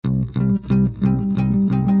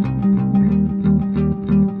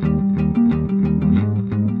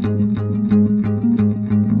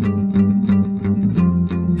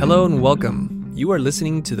Hello and welcome. You are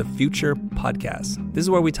listening to the Future Podcast. This is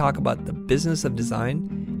where we talk about the business of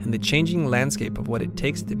design and the changing landscape of what it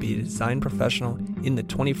takes to be a design professional in the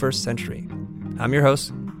 21st century. I'm your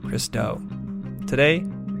host, Chris Doe. Today,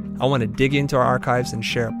 I want to dig into our archives and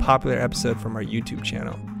share a popular episode from our YouTube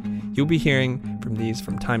channel. You'll be hearing from these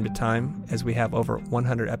from time to time as we have over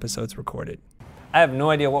 100 episodes recorded. I have no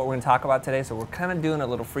idea what we're going to talk about today, so we're kind of doing a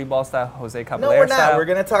little free ball style, Jose Caballer No, we're not. style. We're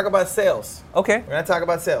going to talk about sales. Okay. We're going to talk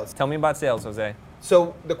about sales. Tell me about sales, Jose.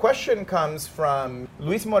 So the question comes from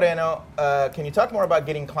Luis Moreno. Can you talk more about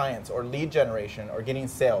getting clients or lead generation or getting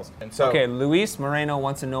sales? And so, Okay, Luis Moreno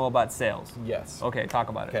wants to know about sales. Yes. Okay, talk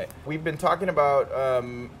about it. Okay. We've been talking about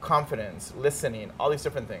confidence, listening, all these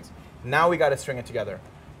different things. Now we got to string it together.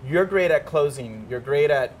 You're great at closing. You're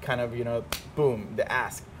great at kind of, boom, the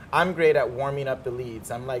ask. I'm great at warming up the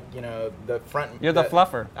leads. I'm like, the front. You're the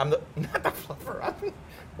fluffer. I'm the not the fluffer.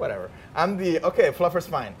 Whatever. Fluffer's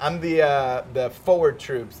fine. I'm the forward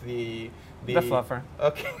troops. The fluffer.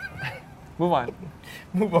 Okay. Move on.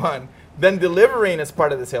 Move on. Then delivering is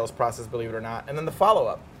part of the sales process, believe it or not, and then the follow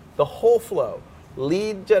up, the whole flow: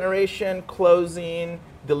 lead generation, closing,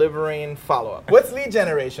 delivering, follow up. What's lead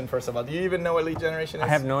generation? First of all, do you even know what lead generation is? I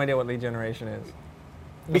have no idea what lead generation is.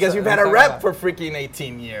 Because you've had a rep for freaking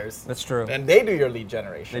 18 years. That's true. And they do your lead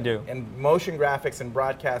generation. They do. In motion graphics and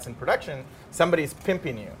broadcast and production, somebody's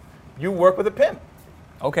pimping you. You work with a pimp.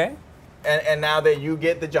 Okay. And now that you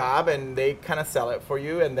get the job and they kind of sell it for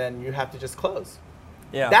you, and then you have to just close.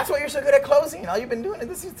 Yeah. That's why you're so good at closing. All you've been doing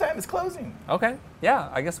this time is closing. Okay. Yeah.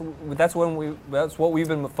 I guess that's what we've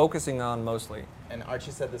been focusing on mostly. And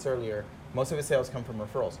Archie said this earlier. Most of his sales come from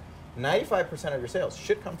referrals. 95% of your sales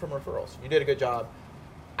should come from referrals. You did a good job.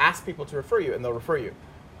 Ask people to refer you, and they'll refer you.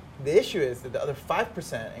 The issue is that the other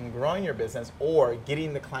 5% in growing your business or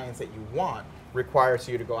getting the clients that you want requires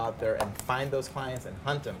you to go out there and find those clients and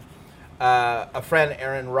hunt them. A friend,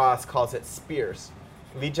 Aaron Ross, calls it spears.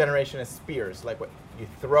 Lead generation is spears, like what you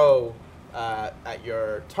throw at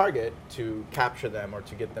your target to capture them or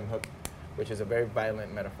to get them hooked, which is a very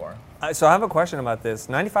violent metaphor. So I have a question about this.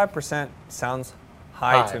 95% sounds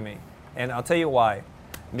high to me, and I'll tell you why.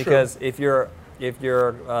 Because if your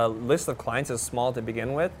list of clients is small to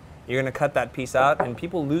begin with, you're going to cut that piece out, and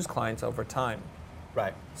people lose clients over time.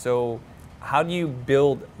 Right. So how do you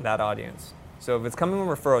build that audience? So if it's coming from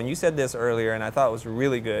referral, and you said this earlier, and I thought it was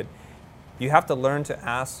really good, you have to learn to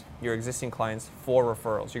ask your existing clients for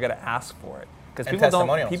referrals. You got to ask for it, because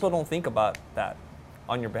people don't think about that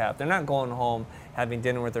on your behalf. They're not going home having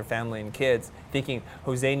dinner with their family and kids thinking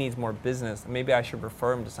Jose needs more business. Maybe I should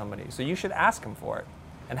refer him to somebody. So you should ask him for it.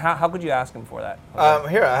 And how could you ask him for that?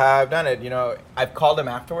 Here, I've done it. I've called him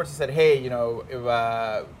afterwards and said, hey, if you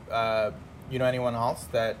know anyone else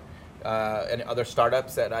that, any other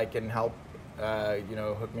startups that I can help,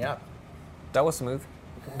 hook me up. That was smooth.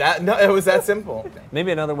 No, it was that simple.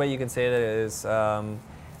 Maybe another way you can say that is, I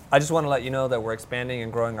just want to let you know that we're expanding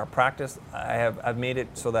and growing our practice. I've made it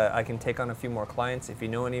so that I can take on a few more clients. If you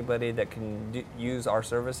know anybody that can use our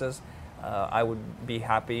services, I would be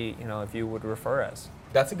happy, if you would refer us.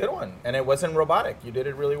 That's a good one, and it wasn't robotic. You did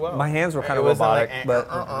it really well. My hands were kind of robotic,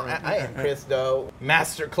 but I am Chris Doe,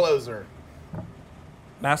 master closer.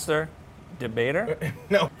 Master debater?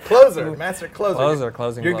 No, closer, master closer.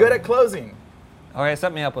 Closing. You're good at closing. Okay,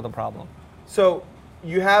 set me up with a problem. So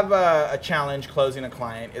you have a challenge closing a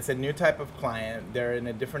client. It's a new type of client. They're in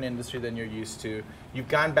a different industry than you're used to. You've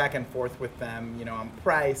gone back and forth with them, on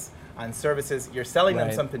price, on services. You're selling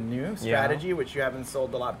them something new, strategy, which you haven't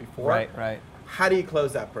sold a lot before. Right. How do you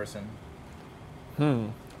close that person?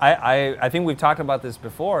 I think we've talked about this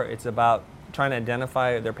before. It's about trying to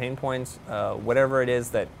identify their pain points, whatever it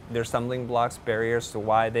is that their stumbling blocks, barriers to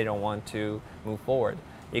why they don't want to move forward.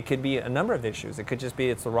 It could be a number of issues. It could just be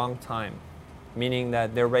it's the wrong time, meaning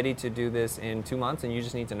that they're ready to do this in 2 months and you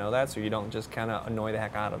just need to know that so you don't just kind of annoy the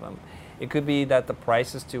heck out of them. It could be that the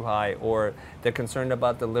price is too high or they're concerned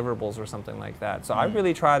about deliverables or something like that. So I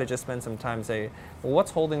really try to just spend some time and say, well,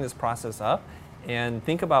 what's holding this process up? And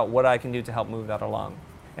think about what I can do to help move that along.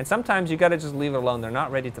 And sometimes you got to just leave it alone. They're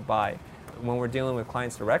not ready to buy. When we're dealing with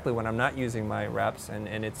clients directly, when I'm not using my reps, and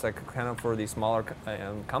it's like kind of for these smaller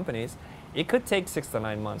companies, it could take 6 to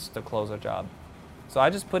 9 months to close a job. So I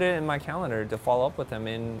just put it in my calendar to follow up with them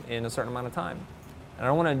in a certain amount of time. And I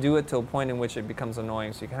don't want to do it to a point in which it becomes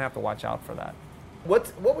annoying, so you kind of have to watch out for that.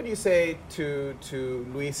 What would you say to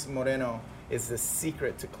Luis Moreno is the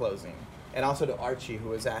secret to closing? And also to Archie,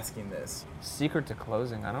 who was asking this. Secret to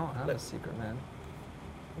closing? I don't have a secret, man.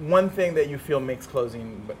 One thing that you feel makes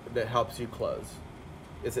closing, that helps you close.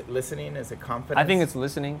 Is it listening? Is it confidence? I think it's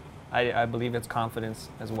listening. I believe it's confidence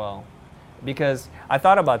as well. Because I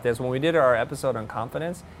thought about this when we did our episode on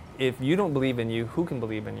confidence. If you don't believe in you, who can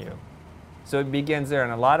believe in you? So it begins there.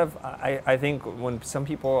 And a lot of, I think when some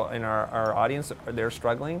people in our audience, they're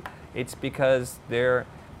struggling, it's because they're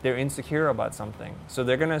insecure about something. So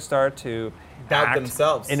they're going to start to doubt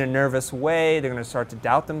themselves in a nervous way. They're going to start to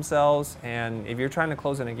doubt themselves. And if you're trying to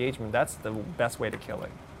close an engagement, that's the best way to kill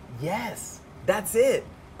it. Yes, that's it.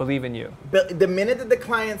 Believe in you. But the minute that the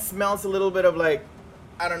client smells a little bit of like,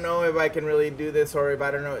 I don't know if I can really do this, or if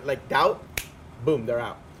I don't know, like doubt, boom, they're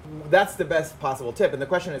out. That's the best possible tip. And the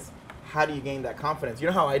question is, how do you gain that confidence? You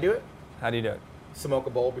know how I do it? How do you do it? Smoke a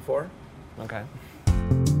bowl before. Okay.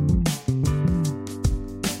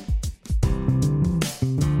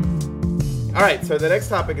 All right, so the next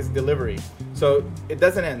topic is delivery. So it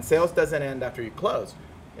doesn't end. Sales doesn't end after you close.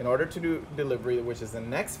 In order to do delivery, which is the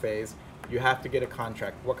next phase, you have to get a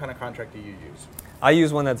contract. What kind of contract do you use? I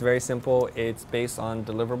use one that's very simple. It's based on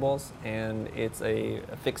deliverables, and it's a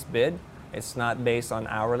fixed bid. It's not based on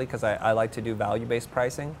hourly, because I like to do value-based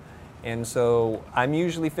pricing. And so I'm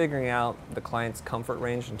usually figuring out the client's comfort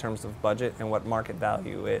range in terms of budget and what market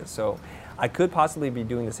value is. So I could possibly be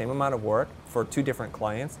doing the same amount of work for 2 different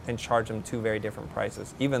clients and charge them 2 very different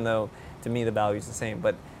prices, even though to me the value is the same.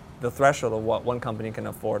 But the threshold of what one company can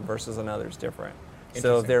afford versus another is different.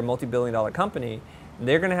 So if they're a multi-billion-dollar company,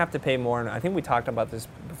 they're going to have to pay more. And I think we talked about this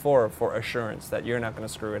before, for assurance that you're not going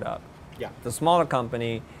to screw it up. Yeah. The smaller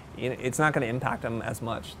company, it's not going to impact them as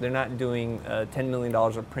much. They're not doing $10 million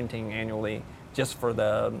of printing annually just for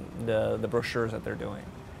the brochures that they're doing.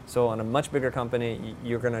 So on a much bigger company,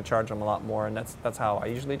 you're going to charge them a lot more, and that's how I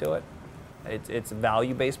usually do it. It's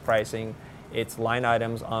value-based pricing. It's line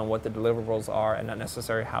items on what the deliverables are, and not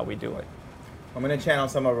necessarily how we do it. I'm going to channel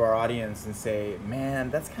some of our audience and say, man,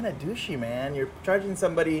 that's kind of douchey, man. You're charging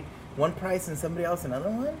somebody one price and somebody else another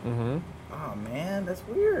one? Mm-hmm. Oh, man, that's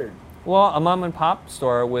weird. Well, a mom and pop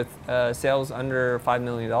store with sales under $5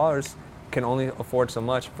 million can only afford so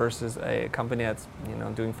much versus a company that's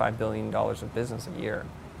doing $5 billion of business a year.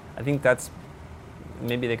 I think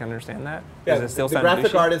maybe they can understand that. Yeah, Does it still the sound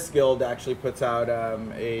Graphic douchey? Artists Guild actually puts out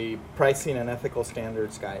a pricing and ethical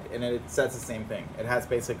standards guide, and it says the same thing. It has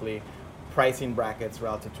basically pricing brackets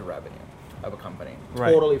relative to revenue of a company.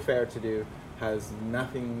 Right. Totally fair to do. Has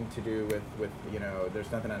nothing to do with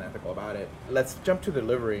there's nothing unethical about it. Let's jump to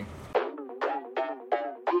delivery.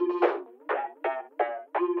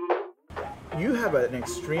 You have an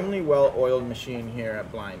extremely well-oiled machine here at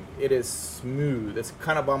Blind. It is smooth. It's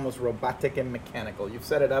kind of almost robotic and mechanical. You've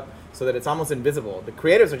set it up so that it's almost invisible. The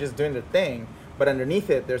creatives are just doing their thing, but underneath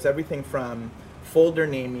it, there's everything from folder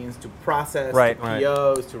namings to process, to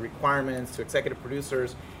POs, to requirements, to executive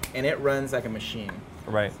producers, and it runs like a machine.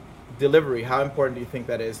 Right. Delivery, how important do you think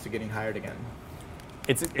that is to getting hired again?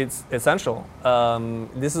 It's essential.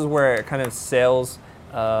 This is where kind of sales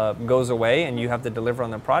goes away, and you have to deliver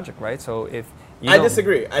on the project, right? So if you I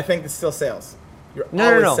disagree. I think it's still sales. You're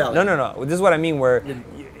always selling. No. This is what I mean. Where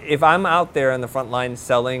if I'm out there in the front line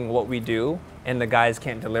selling what we do, and the guys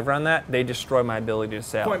can't deliver on that, they destroy my ability to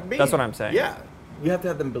sell. Point being, that's what I'm saying. Yeah, you have to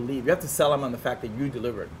have them believe. You have to sell them on the fact that you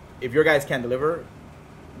delivered. If your guys can't deliver,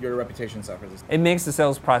 your reputation suffers. It makes the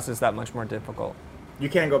sales process that much more difficult. You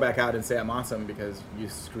can't go back out and say I'm awesome because you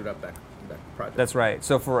screwed up that project. That's right.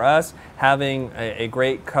 So for us, having a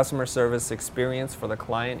great customer service experience for the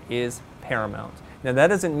client is paramount. Now that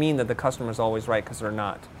doesn't mean that the customer is always right, because they're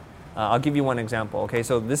not. I'll give you one example. Okay,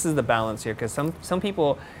 so this is the balance here, because some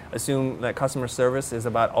people assume that customer service is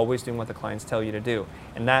about always doing what the clients tell you to do,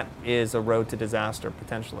 and that is a road to disaster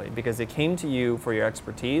potentially, because they came to you for your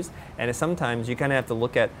expertise, and sometimes you kind of have to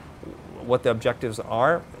look at what the objectives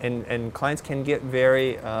are, and clients can get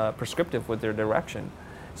very prescriptive with their direction.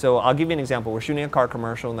 So I'll give you an example. We're shooting a car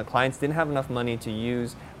commercial, and the clients didn't have enough money to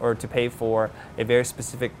use or to pay for a very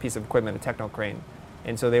specific piece of equipment, a techno crane.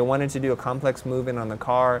 And so they wanted to do a complex movement on the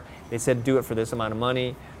car. They said, do it for this amount of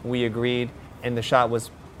money. We agreed, and the shot was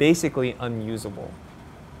basically unusable.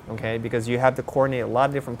 Okay, because you have to coordinate a lot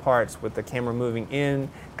of different parts with the camera moving in,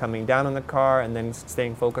 coming down on the car, and then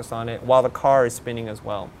staying focused on it while the car is spinning as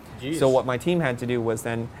well. Jeez. So what my team had to do was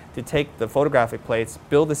then to take the photographic plates,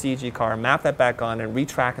 build the CG car, map that back on, and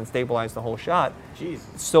retrack and stabilize the whole shot. Jeez.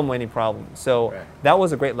 So many problems. So that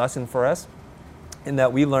was a great lesson for us, in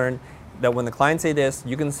that we learned that when the clients say this,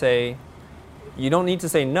 you can say, you don't need to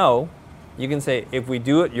say no. You can say, if we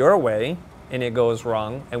do it your way and it goes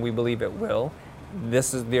wrong, and we believe it will,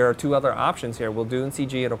 there are 2 other options here. We'll do in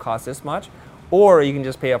CG, it'll cost this much, or you can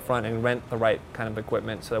just pay up front and rent the right kind of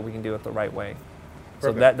equipment so that we can do it the right way.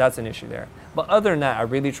 Perfect. So that's an issue there. But other than that, I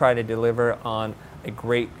really try to deliver on a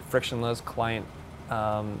great frictionless client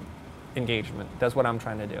engagement. That's what I'm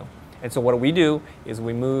trying to do. And so what we do is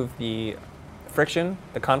we move the friction,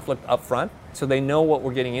 the conflict up front, so they know what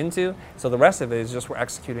we're getting into. So the rest of it is just we're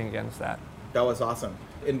executing against that. That was awesome.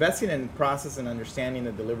 Investing in process and understanding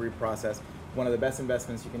the delivery process, one of the best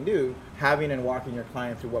investments you can do. Having and walking your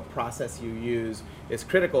client through what process you use is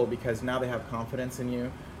critical, because now they have confidence in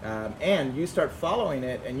you, and you start following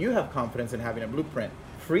it and you have confidence in having a blueprint.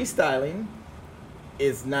 Freestyling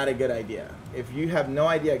is not a good idea. If you have no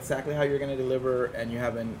idea exactly how you're going to deliver and you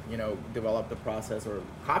haven't, developed the process or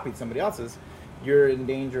copied somebody else's, you're in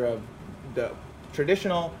danger of the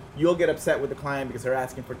traditional. You'll get upset with the client because they're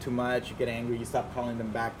asking for too much. You get angry. You stop calling them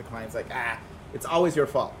back. The client's like, it's always your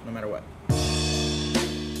fault, no matter what.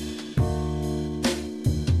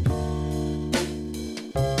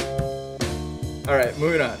 All right,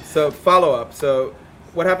 moving on. So follow up. So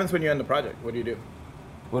what happens when you end the project? What do you do?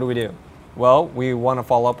 What do we do? Well, we want to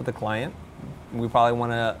follow up with the client. We probably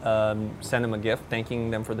want to send them a gift thanking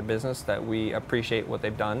them for the business, that we appreciate what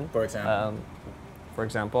they've done. For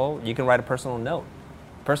example? You can write a personal note.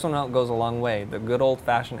 Personal note goes a long way. The good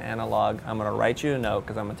old-fashioned analog, I'm going to write you a note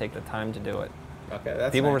because I'm going to take the time to do it. Okay,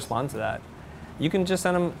 that's People nice. respond to that. You can just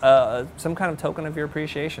send them some kind of token of your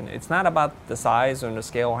appreciation. It's not about the size or the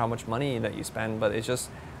scale or how much money that you spend, but it's just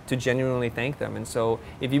to genuinely thank them. And so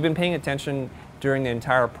if you've been paying attention during the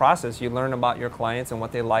entire process, you learn about your clients and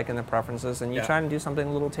what they like and their preferences, and you try to do something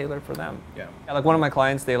a little tailored for them. Yeah. Like one of my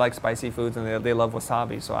clients, they like spicy foods and they love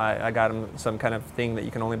wasabi, so I got them some kind of thing that you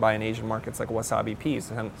can only buy in Asian markets, like a wasabi piece,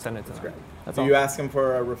 and send it to them. Great. That's Do all. you ask them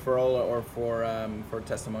for a referral or for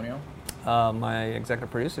testimonial? My executive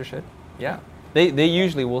producer should. Yeah. They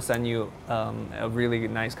usually will send you a really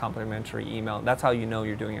nice complimentary email. That's how you know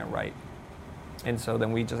you're doing it right. And so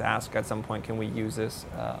then we just ask at some point, can we use this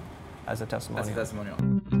as a testimonial? As a testimonial.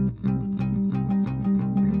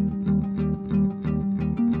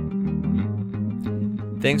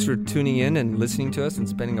 Thanks for tuning in and listening to us and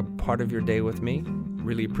spending a part of your day with me.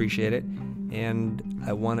 Really appreciate it. And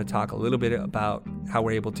I want to talk a little bit about how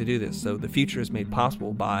we're able to do this. So the future is made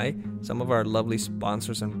possible by some of our lovely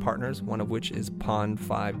sponsors and partners, one of which is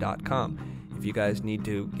pond5.com. If you guys need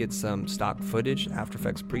to get some stock footage, After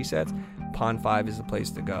Effects presets, Pond5 is the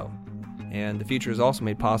place to go. And the future is also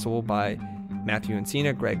made possible by Matthew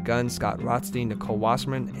Encina, Greg Gunn, Scott Rothstein, Nicole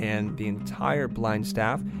Wasserman, and the entire Blind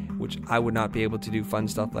staff, which I would not be able to do fun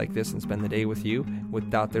stuff like this and spend the day with you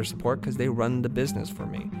without their support, because they run the business for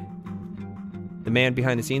me. The man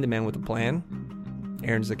behind the scene, the man with the plan,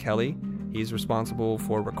 Aaron Zakelli. He's responsible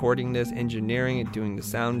for recording this, engineering it, doing the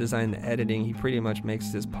sound design, the editing. He pretty much makes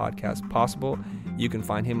this podcast possible. You can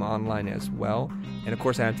find him online as well. And of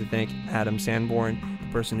course, I have to thank Adam Sanborn,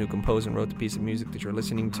 the person who composed and wrote the piece of music that you're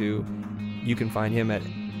listening to. You can find him at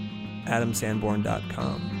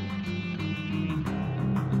adamsanborn.com.